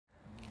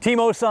Team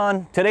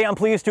Osan, today I'm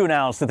pleased to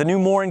announce that the new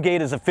Morin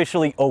Gate is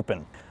officially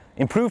open.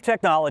 Improved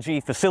technology,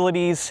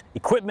 facilities,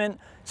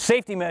 equipment,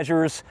 safety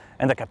measures,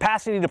 and the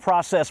capacity to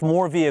process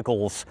more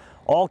vehicles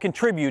all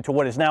contribute to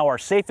what is now our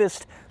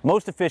safest,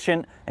 most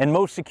efficient, and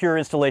most secure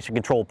installation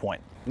control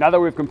point. Now that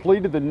we've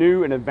completed the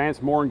new and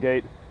advanced Morin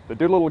Gate, the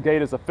Doolittle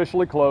Gate is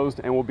officially closed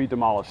and will be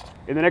demolished.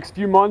 In the next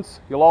few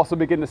months, you'll also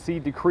begin to see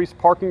decreased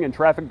parking and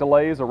traffic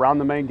delays around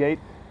the main gate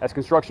as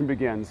construction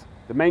begins.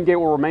 The main gate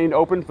will remain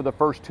open for the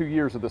first 2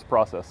 years of this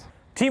process.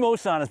 Team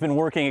Osan has been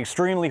working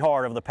extremely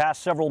hard over the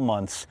past several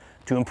months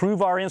to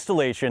improve our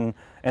installation,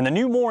 and the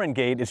new Morin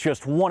Gate is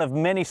just one of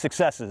many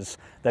successes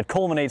that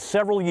culminates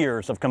several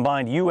years of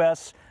combined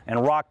U.S.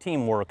 and ROC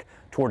teamwork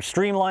towards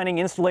streamlining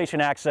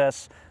installation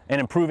access and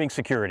improving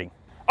security.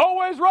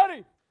 Always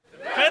ready!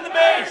 Defend the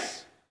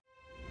base!